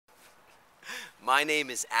My name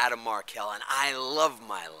is Adam Markel, and I love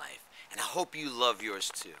my life, and I hope you love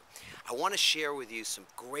yours too. I want to share with you some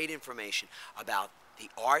great information about the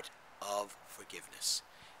art of forgiveness.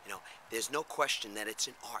 There's no question that it's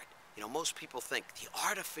an art. Most people think, the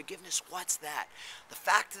art of forgiveness, what's that? The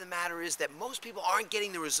fact of the matter is that most people aren't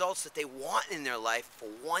getting the results that they want in their life for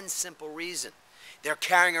one simple reason. They're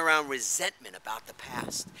carrying around resentment about the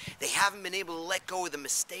past. They haven't been able to let go of the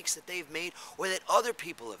mistakes that they've made or that other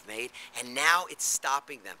people have made, and now it's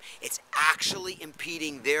stopping them. It's actually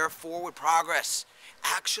impeding their forward progress,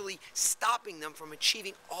 actually stopping them from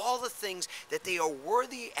achieving all the things that they are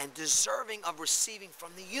worthy and deserving of receiving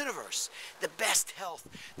from the universe. The best health,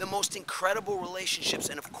 the most incredible relationships,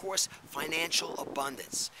 and of course, financial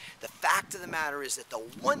abundance. The fact of the matter is that the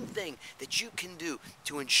one thing that you can do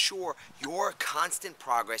to ensure your constant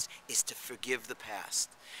progress is to forgive the past.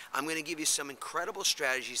 I'm going to give you some incredible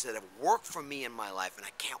strategies that have worked for me in my life, and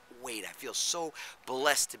I can't wait. I feel so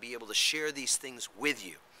blessed to be able to share these things with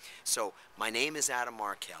you. So, my name is Adam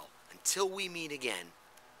Markel. Until we meet again,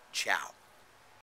 ciao.